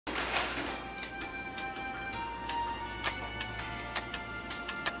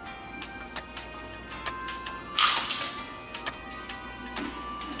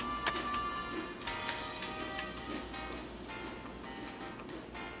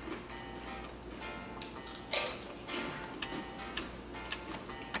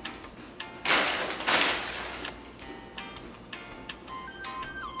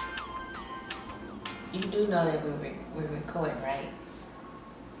do know that we're recording, right?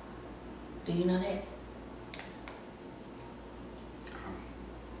 Do you know that?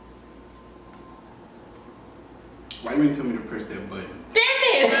 Why you ain't tell me to press that button? Damn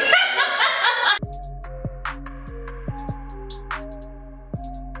it!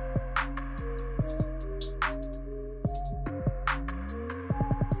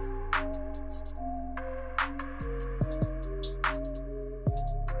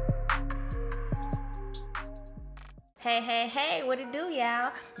 Hey, what it do,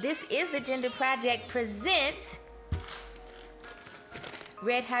 y'all? This is the Gender Project presents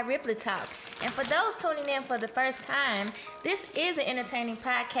Red Hot Ripley Talk. And for those tuning in for the first time, this is an entertaining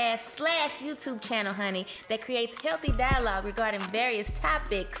podcast / YouTube channel, honey, that creates healthy dialogue regarding various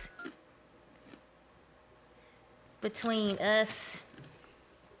topics between us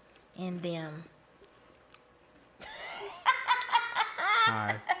and them.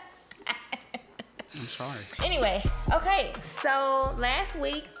 Hi. I'm sorry. Anyway, okay, so last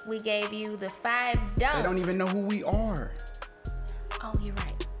week we gave you the 5 don'ts. They don't even know who we are. Oh, you're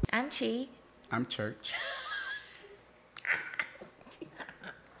right. I'm Chi. I'm Church.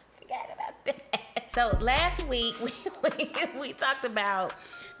 Forgot about that. So last week we talked about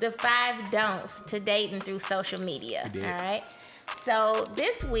the 5 don'ts to dating through social media. We did. All right. So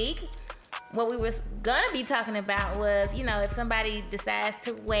this week, what we were gonna be talking about was, you know, if somebody decides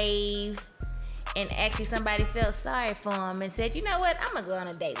to wave and actually somebody felt sorry for him and said, you know what, I'm gonna go on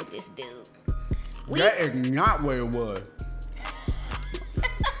a date with this dude. That is not what it was.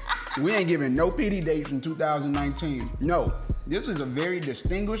 We ain't giving no pity dates in 2019. No, this is a very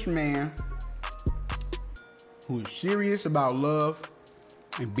distinguished man who is serious about love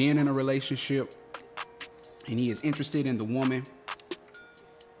and being in a relationship, and he is interested in the woman.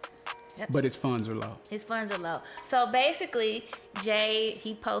 Yep. But his funds are low. His funds are low. So basically, Jay,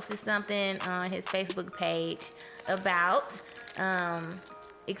 he posted something on his Facebook page about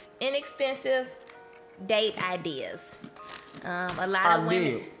inexpensive date ideas. A lot of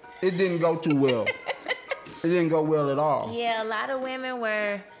women. It didn't go too well. It didn't go well at all. Yeah, a lot of women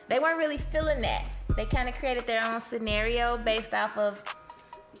weren't really feeling that. They kind of created their own scenario based off of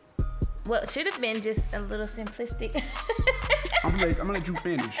what should have been just a little simplistic. I'm gonna let you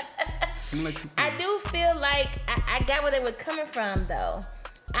finish. I do feel like I got where they were coming from, though.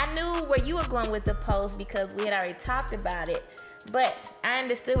 I knew where you were going with the post because we had already talked about it, but I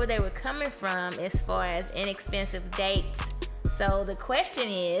understood where they were coming from as far as inexpensive dates. So the question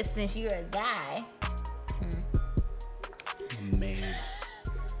is, since you're a guy, man.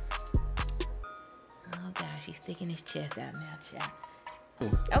 Oh gosh, he's sticking his chest out now, child.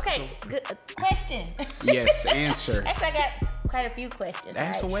 Okay, good question. Yes, answer. Actually, I got quite a few questions.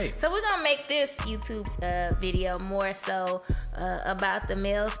 Ask away. So we're gonna make this YouTube video more so about the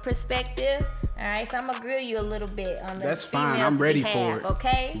male's perspective. All right, so I'm gonna grill you a little bit on the That's fine. female's I'm ready behalf, for it.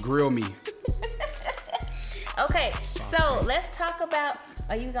 Okay. Grill me. Okay, so let's talk about: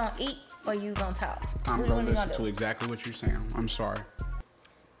 are you gonna eat or you gonna talk? I'm gonna listen to exactly what you're saying. I'm sorry.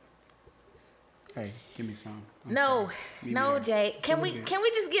 Hey, give me some. No, Jay. Can we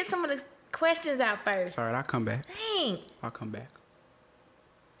just get some of the questions out first? Sorry, I'll come back. Dang. I'll come back.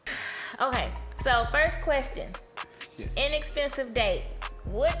 Okay, so first question. Yes. Inexpensive date.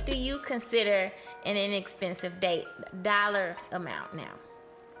 What do you consider an inexpensive date? Dollar amount now.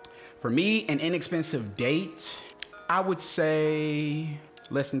 For me, an inexpensive date, I would say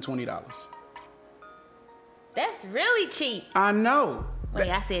less than $20. That's really cheap. I know. Wait,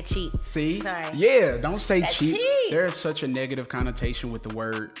 I said cheap. See? Sorry. Yeah, don't say That's cheap. cheap. There's such a negative connotation with the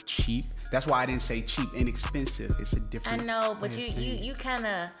word cheap. That's why I didn't say cheap. Inexpensive. It's a I different. know, but you kind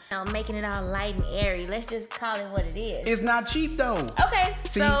of making it all light and airy. Let's just call it what it is. It's not cheap though. Okay,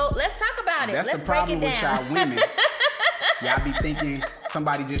 See, so let's talk about it. That's Let's the problem break it with down. y'all women. Y'all be thinking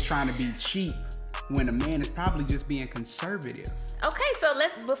somebody just trying to be cheap when a man is probably just being conservative. Okay, so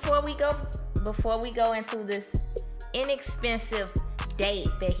let's before we go into this inexpensive date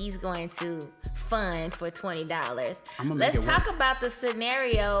that he's going to fund for $20. Let's talk about the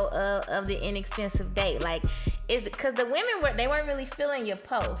scenario of the inexpensive date. Like, because the women weren't really feeling your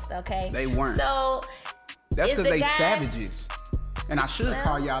post, okay? They weren't. So that's because they guy, savages. And I should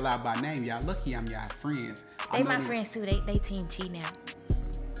call y'all out by name. Y'all lucky I'm y'all friends. They my friends too. They team Chi now.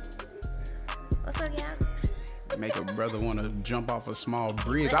 What's up, y'all? Make a brother want to jump off a small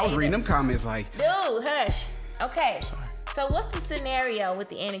bridge. I was reading them comments like, dude, hush. Okay. Sorry. So what's the scenario with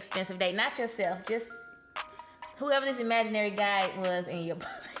the inexpensive date? Not yourself, just whoever this imaginary guy was in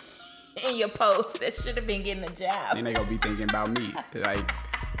your post that should have been getting a job. And they gonna be thinking about me. Like,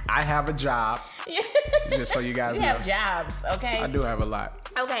 I have a job. Just so you guys know. You have jobs, okay? I do have a lot.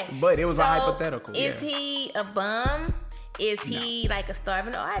 Okay. But it was a hypothetical. Is he a bum? Is he like a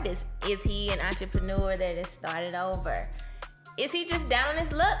starving artist? Is he an entrepreneur that has started over? Is he just down on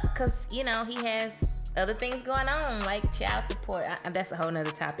his luck? Because, you know, he has other things going on, like child support. That's a whole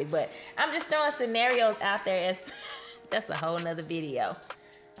nother topic. But I'm just throwing scenarios out there as that's a whole nother video.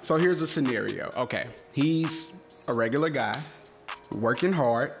 So here's a scenario. Okay. He's a regular guy, working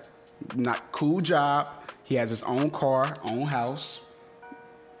hard, not cool job. He has his own car, own house.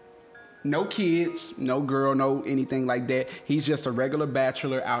 No kids, no girl, no anything like that. He's just a regular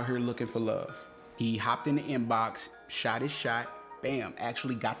bachelor out here looking for love. He hopped in the inbox, shot his shot, bam,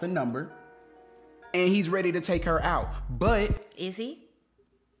 actually got the number, and he's ready to take her out. But is he?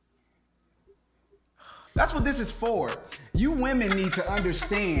 That's what this is for. You women need to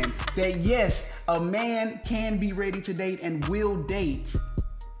understand that yes, a man can be ready to date and will date.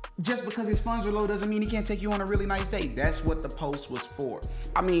 Just because his funds are low doesn't mean he can't take you on a really nice date. That's what the post was for.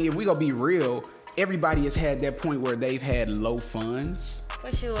 I mean, if we gonna be real, everybody has had that point where they've had low funds.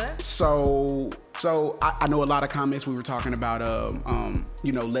 For sure. So I know a lot of comments we were talking about,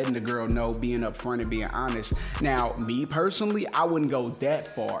 you know, letting the girl know, being upfront and being honest. Now, me personally, I wouldn't go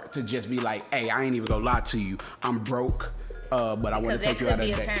that far to just be like, hey, I ain't even gonna lie to you. I'm broke. But I want to take you out of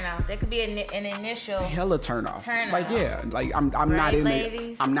the day. That could be an initial hella turn off. Like yeah, like I'm not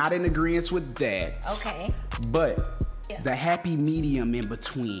in I'm not in agreement with that. Okay. But the happy medium in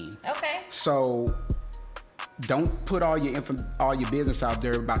between. Okay. So don't put all your business out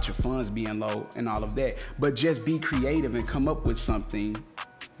there about your funds being low and all of that. But just be creative and come up with something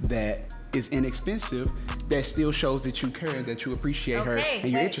that is inexpensive that still shows that you care, that you appreciate her, and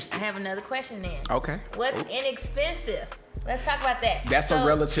you're interested. I have another question then. Okay. What's inexpensive? Let's talk about that. That's a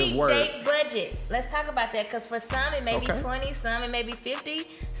relative cheap word. Date budget. Let's talk about that because for some it may be 20, some it may be 50,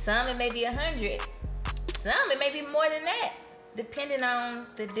 some it may be 100, some it may be more than that, depending on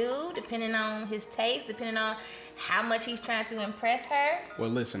the dude, depending on his taste, depending on how much he's trying to impress her. Well,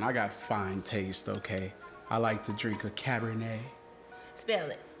 listen, I got fine taste. Okay, I like to drink a Cabernet. Spell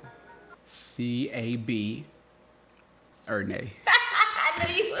it. C-A-B. Ernay. I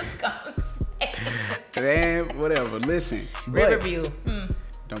knew you was gonna say. Man, whatever. Listen. Riverview.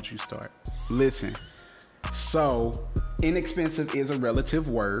 Don't you start. Listen. So, inexpensive is a relative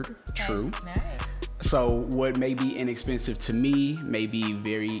word. Okay. True. Nice. So, what may be inexpensive to me may be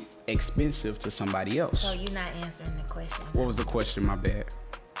very expensive to somebody else. So, you're not answering the question. What was the question? My bad.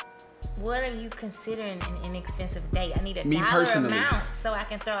 What are you considering an inexpensive date? I need a dollar amount so I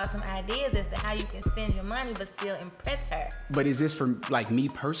can throw out some ideas as to how you can spend your money but still impress her. But is this for like me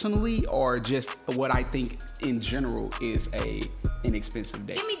personally or just what I think in general is a inexpensive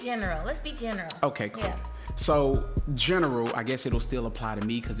date? Give me general. Let's be general. Okay, cool. Yeah. So general, I guess it'll still apply to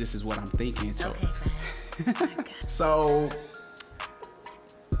me because this is what I'm thinking. So. Okay, fine. So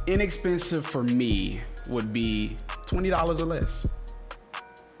inexpensive for me would be $20 or less.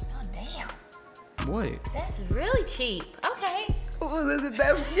 What? That's really cheap. Okay.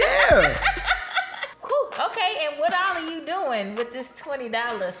 That's yeah. Whew, okay, and what all are you doing with this $20,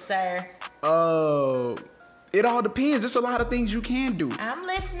 sir? It all depends. There's a lot of things you can do. I'm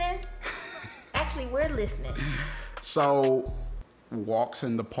listening. Actually, we're listening. So, walks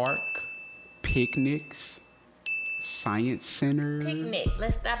in the park, picnics, science center. Picnic.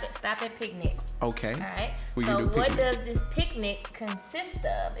 Let's stop at picnic. Okay. All right. So what does this picnic consist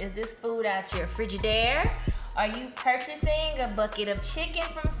of? Is this food out your Frigidaire? Are you purchasing a bucket of chicken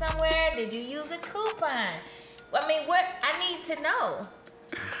from somewhere? Did you use a coupon? I mean, what I need to know.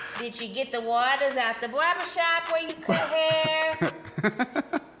 Did you get the waters out the barbershop where you cut hair?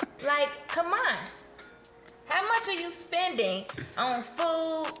 Like, come on. How much are you spending on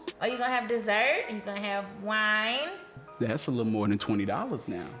food? Are you gonna have dessert? Are you gonna have wine? That's a little more than $20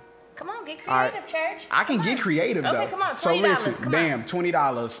 now. Come on, get creative, church. I can get creative though. Okay, come on, $20. So listen, bam, on.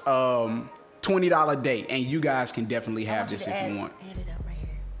 $20. $20 date, and you guys can definitely have this if you want. Add it up right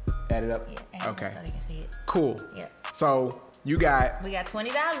here. Add it up? Yeah, okay. So they can see it. Cool. Yeah. So we got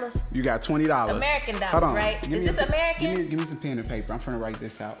 $20. You got $20. American dollars, Hold on. right? Is this American? Give me some pen and paper. I'm finna write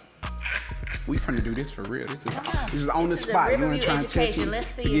this out. We finna do this for real. This is on the spot. You wanna try and test me? Let's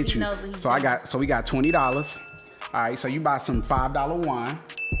see if he knows what he's doing. So we got $20. All right, so you buy some $5 wine.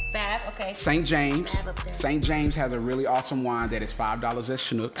 $5, okay. St. James. St. James has a really awesome wine that is $5 at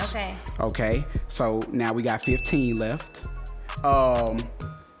Schnucks. Okay. Okay. So now we got 15 left.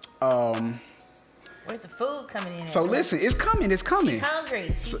 Where's the food coming in? So listen, it's coming. It's coming. She's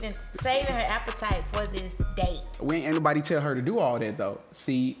hungry. She's been saving her appetite for this date. We ain't anybody tell her to do all that though.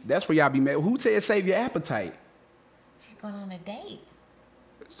 See, that's where y'all be mad. Who said save your appetite? She's going on a date.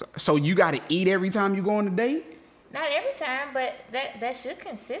 So you got to eat every time you go on a date? Not every time, but that should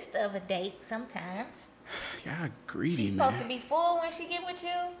consist of a date sometimes. Y'all greedy, She's man. supposed to be full when she get with you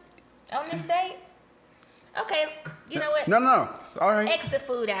on this date. Okay, you know what? No. All right. X the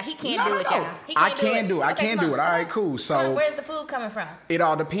food out. He can't do it, y'all. He I can do it. I can do it. All right, cool. So where's the food coming from? It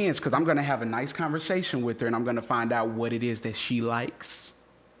all depends, because I'm gonna have a nice conversation with her, and I'm gonna find out what it is that she likes.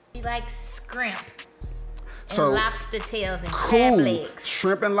 She likes shrimp. So, and lobster tails and crab legs.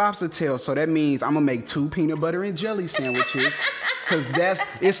 Shrimp and lobster tails. So that means I'm gonna make 2 peanut butter and jelly sandwiches, because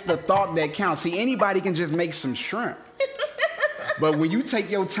it's the thought that counts. See, anybody can just make some shrimp. But when you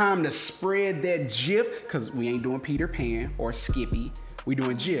take your time to spread that Jif, because we ain't doing Peter Pan or Skippy, we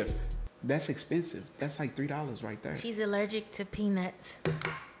doing Jif. That's expensive. That's like $3 right there. She's allergic to peanuts.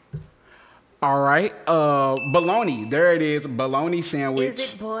 All right, bologna. There it is, bologna sandwich. Is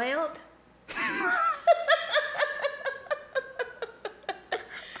it boiled?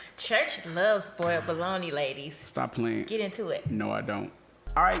 Church loves boiled bologna, ladies. Stop playing. Get into it. No, I don't.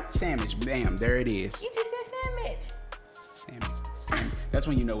 All right, sandwich. Bam, there it is. You just said sandwich. Sandwich. That's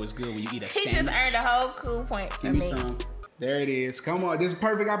when you know it's good, when you eat a He sandwich. just earned a whole cool point for Give me me. some. There it is. Come on, this is a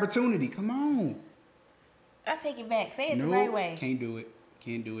perfect opportunity. Come on. I take it back. Say it the No, right way. can't do it.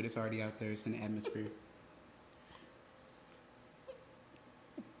 Can't do it. It's already out there. It's in the atmosphere.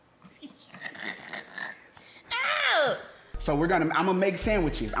 Ow! So I'm gonna make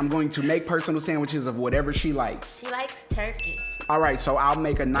sandwiches. I'm going to make personal sandwiches of whatever she likes. She likes turkey. All right, so I'll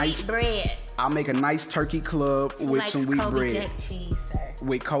make a nice Wheat bread. I'll make a nice turkey club She with likes some wheat Kobe bread. Jack cheese, sir.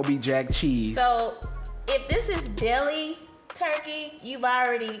 With Kobe Jack cheese. So, if this is deli turkey, you've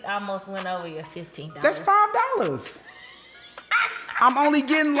already almost went over your $15. That's $5. I'm only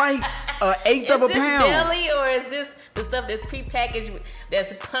getting like an eighth of a pound. Is this deli or is this the stuff that's prepackaged,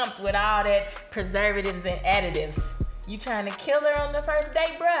 that's pumped with all that preservatives and additives? You trying to kill her on the first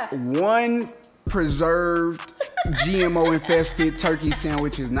date, bruh? One preserved GMO infested turkey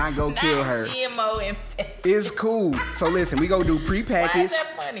sandwich is not gonna kill her. GMO infested. It's cool. So listen, we go do prepackaged Why is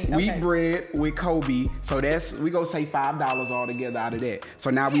that funny? wheat Okay. bread with Kobe. So we gonna say $5 altogether out of that.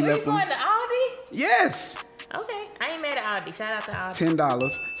 So now we Are you left them. going to Aldi? Yes. Okay, I ain't mad at Aldi. Shout out to Aldi.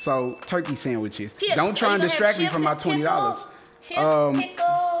 $10. So turkey sandwiches. Chips. Don't try So and you gonna distract me have from my chips and $20. pickle? Chips,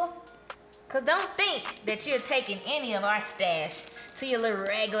 pickle. Cause don't think that you're taking any of our stash to your little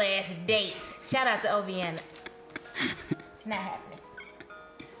regular ass dates. Shout out to Oviana. It's not happening.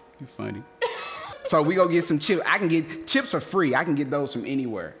 You funny. So we go get some chips. I can get chips are free. I can get those from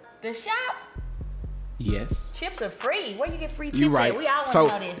anywhere. The shop, Yes. chips are free. Where you get free chips You right. at? We all want to So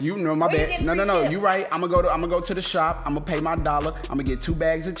know this. you know my Where you bad. getting No, free no. chips? You right. I'm gonna go to the shop. I'm gonna pay my $1. I'm gonna get 2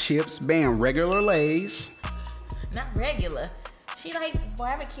 bags of chips. Bam, regular Lay's. Not regular. She likes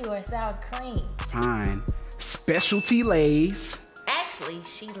barbecue or sour cream. Fine. Specialty Lay's. Actually,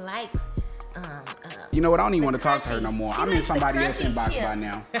 she likes You know what? I don't even the want to talk to her crunchy- no more. she I'm in likes the somebody else's crunchy inbox by chips.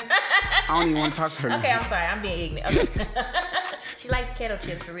 now. I don't even want to talk to her no Okay, more. I'm sorry. I'm being ignorant. Okay. She likes kettle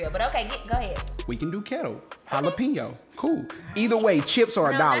chips for real. But okay, go ahead. We can do kettle. Jalapeno. Cool. Either way, chips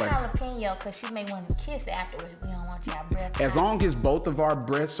are No, $1. not jalapeno, because she may want to kiss afterwards. We don't want y'all breath. As long as both of our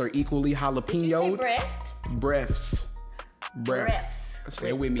breasts are equally Did you say jalapenoed. breast? Breaths. Breaths. Say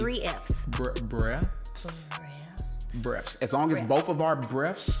it with me. 3 F's. Breath. Breaths. Breaths. As long as Breaths. both of our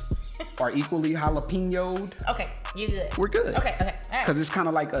breaths are equally jalapenoed, Okay, you good. we're good. Okay, all right. Because it's kind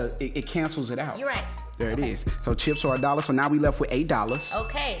of like it cancels it out. You're right. There Okay. it is. So chips are $1. So now we left with $8.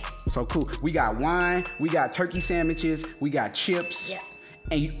 Okay. So cool. We got wine. We got turkey sandwiches. We got chips. Yeah.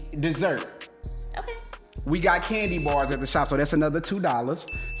 And dessert. Okay. We got candy bars at the shop, so that's another $2.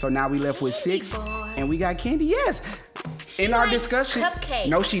 So now we left with Candy 6. bars. And we got candy. Yes. She In our likes discussion. cupcakes.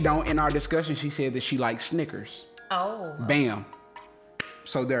 No, she don't. In our discussion, she said that she likes Snickers. Oh. Bam.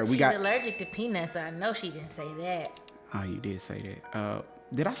 So there, we She's got. allergic to peanuts, so I know she didn't say that. Oh, you did say that.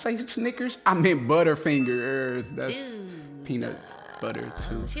 Did I say Snickers? I meant Butterfingers. That's Ew. peanuts, butter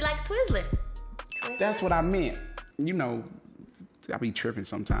too. She likes Twizzlers. That's what I meant. You know, I be tripping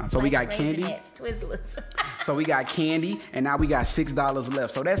sometimes. So we got candy. Twizzlers. So we got candy, and now we got $6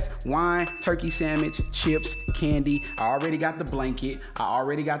 left. So that's wine, turkey sandwich, chips, candy. I already got the blanket. I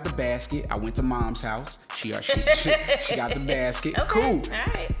already got the basket. I went to mom's house. She got the basket. Okay. Cool.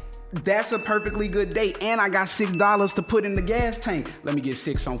 All right. That's a perfectly good date. And I got $6 to put in the gas tank. Let me get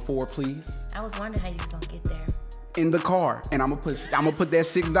 6 on 4, please. I was wondering how you was gonna get there. In the car. And I'm gonna put that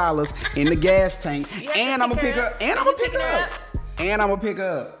 $6 in the gas tank. You have to And I'm gonna pick her her up. up. And Did I'm you gonna pick pick her her up. And I'm gonna pick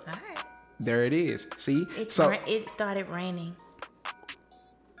her up. All right. There it is. See? It started raining.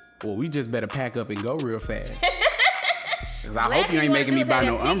 Well, we just better pack up and go real fast. Cause I Last hope thing you ain't wanna making do me is buy have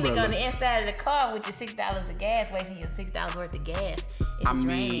no that picnic umbrella. on the inside of the car with your $6 of gas, wasting your $6 worth of gas. It's I mean,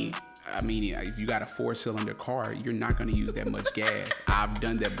 raining. I mean, if you got a 4-cylinder car, you're not going to use that much gas. I've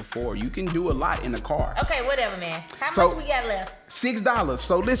done that before. You can do a lot in a car. Okay, whatever, man. How much we got left? $6.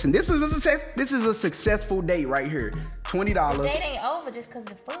 So listen, this is a successful date right here. $20. The date ain't over just because of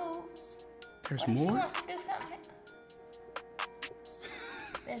the food. There's what more? She wants to do something?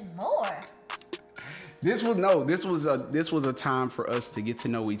 There's more. This was a time for us to get to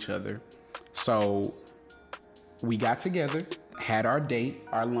know each other. So we got together, had our date,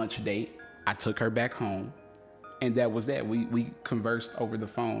 our lunch date. I took her back home, and that was that. We conversed over the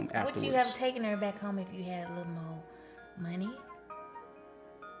phone afterwards. Would you have taken her back home if you had a little more money?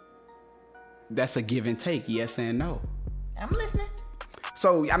 That's a give and take, yes and no. I'm listening.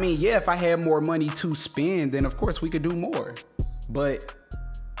 So, I mean, yeah, if I had more money to spend, then of course we could do more. But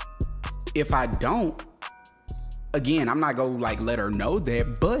if I don't, again, I'm not gonna like let her know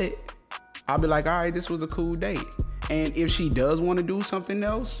that, but I'll be like, all right, this was a cool date. And if she does want to do something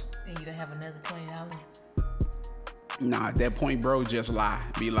else, then you gonna have another $20. Nah, at that point, bro, just lie.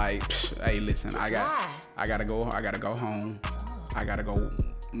 Be like, hey, listen, I gotta go home. Oh. I gotta go.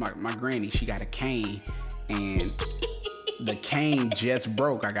 My granny, she got a cane, and the cane just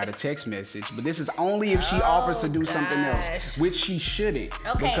broke. I got a text message, but this is only if she offers to do something else, which she shouldn't.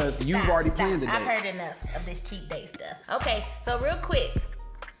 Okay, because you've already planned the date. I've heard enough of this cheap date stuff. Okay, so real quick,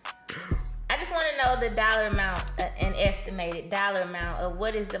 I just want to know the dollar amount, an estimated dollar amount of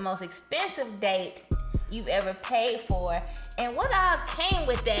what is the most expensive date you've ever paid for, and what all came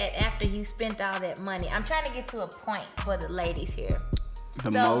with that after you spent all that money. I'm trying to get to a point for the ladies here.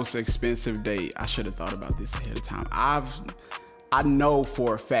 The most expensive date. I should have thought about this ahead of time. I know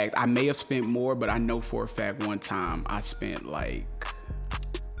for a fact, I may have spent more, but I know for a fact one time I spent like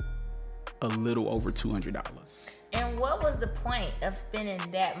a little over $200. And what was the point of spending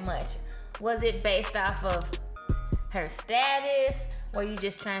that much? Was it based off of her status? Were you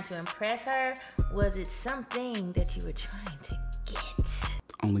just trying to impress her? Was it something that you were trying to get?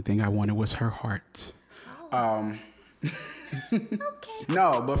 Only thing I wanted was her heart. Oh. Okay.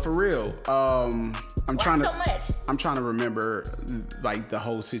 No, but for real, I'm trying to remember like the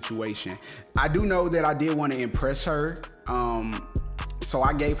whole situation. I do know that I did want to impress her. So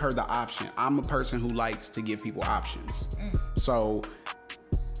I gave her the option. I'm a person who likes to give people options. So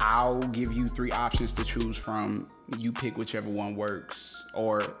I'll give you 3 options to choose from. You pick whichever one works,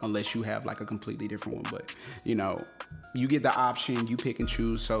 or unless you have like a completely different one, but you know, you get the option, you pick and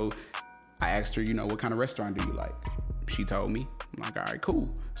choose. So I asked her, you know, what kind of restaurant do you like? She told me. I'm like, all right,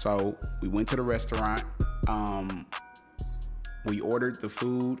 cool. So we went to the restaurant. We ordered the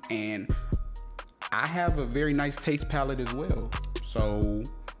food, and I have a very nice taste palette as well. So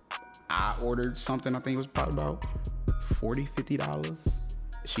I ordered something, I think it was probably about $40, $50.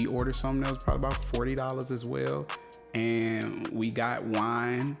 She ordered something that was probably about $40 as well. And we got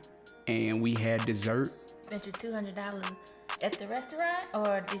wine, and we had dessert. Spent your $200 at the restaurant,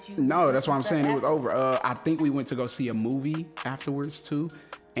 or did you? No, that's what I'm saying. It was over. I think we went to go see a movie afterwards too,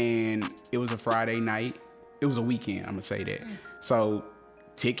 and it was a Friday night. It was a weekend. I'm gonna say that. So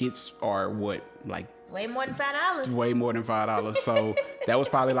tickets are what, like way more than $5. Way more than $5. So that was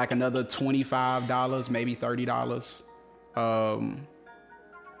probably like another $25, maybe $30.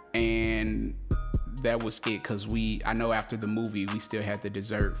 And that was it, because I know after the movie we still had the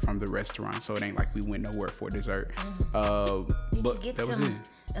dessert from the restaurant, so it ain't like we went nowhere for dessert. Did but you get that was some it.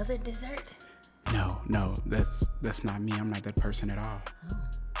 Other dessert? No, that's not me. I'm not that person at all. Oh.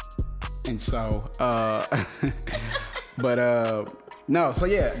 And so but no, so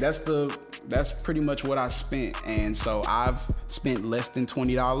yeah, that's pretty much what I spent. And so I've spent less than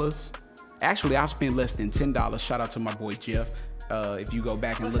 $20. Actually, I spent less than $10. Shout out to my boy Jeff. If you go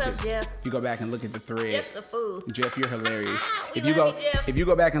back and Jeff? If you go back and look at the thread, Jeff's a fool. Jeff, you're hilarious. If you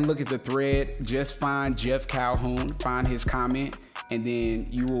go back and look at the thread, just find Jeff Calhoun, find his comment, and then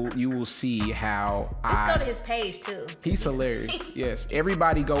you will see how Just go to his page too. He's hilarious. Yes,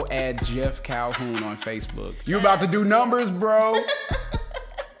 everybody go add Jeff Calhoun on Facebook. You about to do numbers, bro?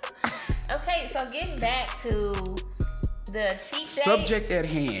 Okay, so getting back to the cheap date. Subject at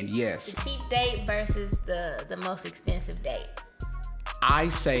hand, yes. The cheap date versus the most expensive date. I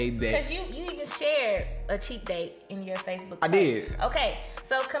say that because you even shared a cheap date in your Facebook post. I did. Okay,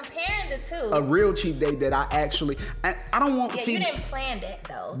 so comparing the two, a real cheap date that I don't want. Yeah, you didn't plan that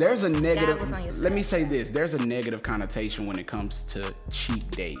though. There's a negative. God was on your side. Let me say this: there's a negative connotation when it comes to cheap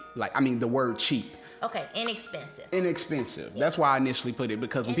date. Like, I mean, the word cheap. Okay, inexpensive. Inexpensive. Yeah. That's why I initially put it,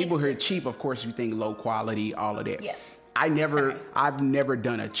 because when people hear cheap, of course you think low quality, all of that. Yeah. I've never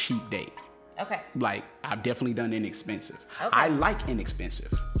done a cheap date. Okay. Like, I've definitely done inexpensive. Okay. I like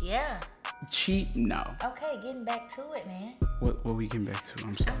inexpensive. Yeah. Cheap? No. Okay, getting back to it, man. What we getting back to?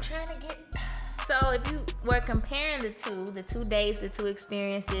 I'm sorry. I'm trying to get... So if you were comparing the two dates, the two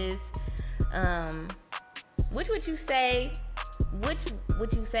experiences, which would you say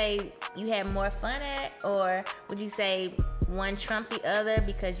you had more fun at, or would you say one trumped the other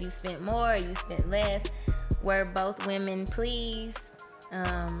because you spent more or you spent less? Were both women pleased?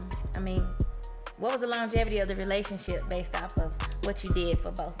 I mean, what was the longevity of the relationship based off of what you did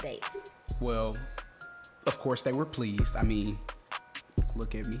for both dates? Well, of course they were pleased. I mean,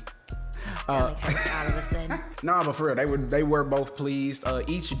 look at me. All of a sudden. No, but for real, they were both pleased.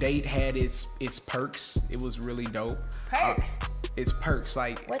 Each date had its perks. It was really dope. Perks? It's perks.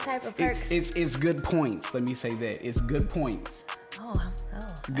 Like, what type of perks? It's good points. Let me say that. It's good points. Oh.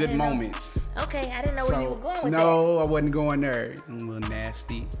 Good moments. Okay, I didn't know where you were going with that. No, I wasn't going there. A little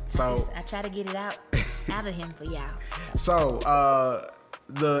nasty. So I try to get it out of him for y'all. So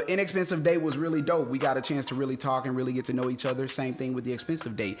the inexpensive date was really dope. We got a chance to really talk and really get to know each other. Same thing with the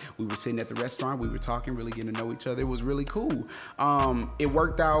expensive date. We were sitting at the restaurant. We were talking, really getting to know each other. It was really cool. It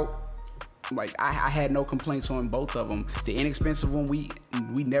worked out. Like, I had no complaints on both of them. The inexpensive one, we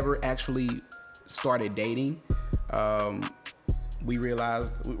never actually started dating. We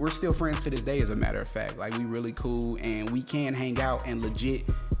realized we're still friends to this day, as a matter of fact. Like, we really cool, and we can hang out and legit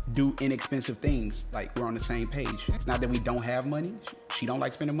do inexpensive things. Like, we're on the same page. It's not that we don't have money. She don't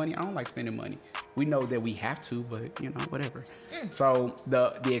like spending money. I don't like spending money. We know that we have to, but you know, whatever. So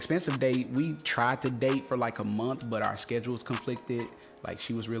the expensive date, we tried to date for like a month, but our schedules conflicted. Like,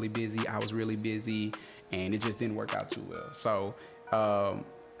 she was really busy, I was really busy, and it just didn't work out too well. So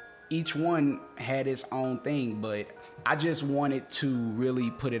each one had its own thing, but I just wanted to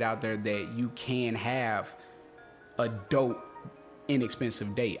really put it out there that you can have a dope,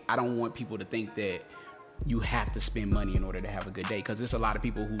 inexpensive date. I don't want people to think that you have to spend money in order to have a good date, because there's a lot of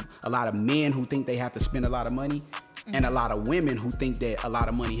men who think they have to spend a lot of money, and a lot of women who think that a lot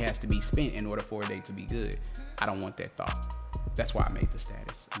of money has to be spent in order for a date to be good. I don't want that thought. That's why I made the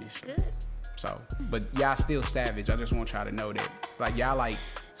status initially. Good. So, but y'all still savage. I just want y'all to know that. Like, y'all like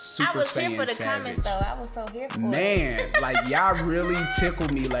super I was Saiyan here for the savage. comments, though. I was so here for it. Man, like, y'all really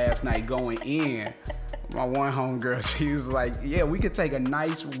tickled me last night going in. My one homegirl, she was like, yeah, we could take a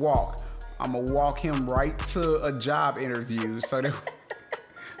nice walk. I'm gonna walk him right to a job interview. So that,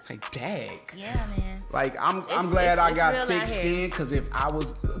 it's like, dang. Yeah, man. Like, I'm glad I got thick skin, because if I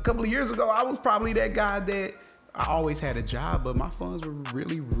was, a couple of years ago, I was probably that guy that I always had a job, but my funds were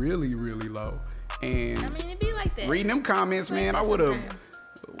really, really, really low. And I mean, it'd be like that. Reading them comments, man, I would have,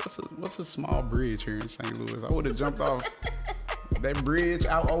 what's a small bridge here in St. Louis? I would have jumped off that bridge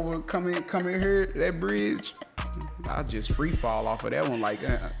out over, coming here, that bridge. I just free fall off of that one, like,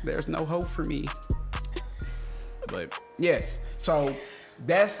 there's no hope for me. But yes, so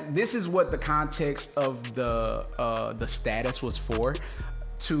this is what the context of the status was for,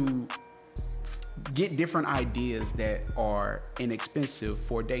 to get different ideas that are inexpensive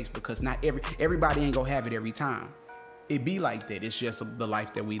for dates, because not everybody ain't gonna have it every time. It be like that. It's just the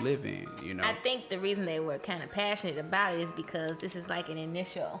life that we live in, you know. I think the reason they were kind of passionate about it is because this is like an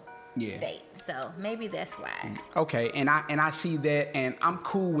initial date, so maybe that's why. Okay, and I see that, and I'm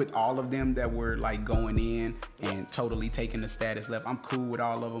cool with all of them that were like going in and totally taking the status left. I'm cool with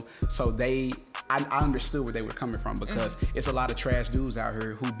all of them. So I understood where they were coming from, because it's a lot of trash dudes out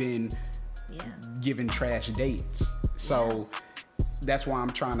here who've been giving trash dates. So that's why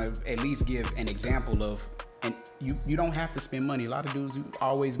I'm trying to at least give an example of, and you don't have to spend money. A lot of dudes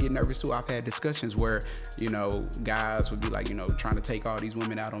always get nervous too. I've had discussions where, you know, guys would be like, you know, trying to take all these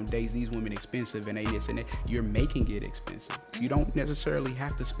women out on dates. These women expensive and they this and that. You're making it expensive. You don't necessarily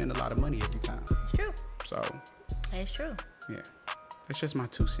have to spend a lot of money every time. It's true. So. It's true. Yeah. That's just my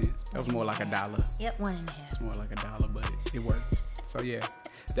 2 cents. That was more like $1. Yep, 1.5. It's more like $1, but it worked. So yeah.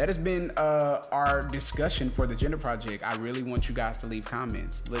 That has been our discussion for the Gender Project. I really want you guys to leave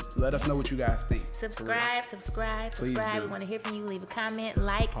comments. Let us know what you guys think. Subscribe. Please do. We want to hear from you. Leave a comment,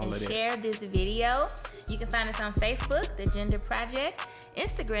 like, and share this video. You can find us on Facebook, The Gender Project,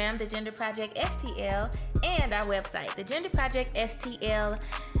 Instagram, The Gender Project STL, and our website,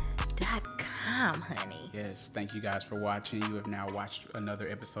 thegenderprojectstl.com, honey. Yes, thank you guys for watching. You have now watched another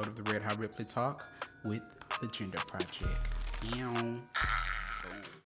episode of the Red Hot Ripley Talk with The Gender Project. Meow.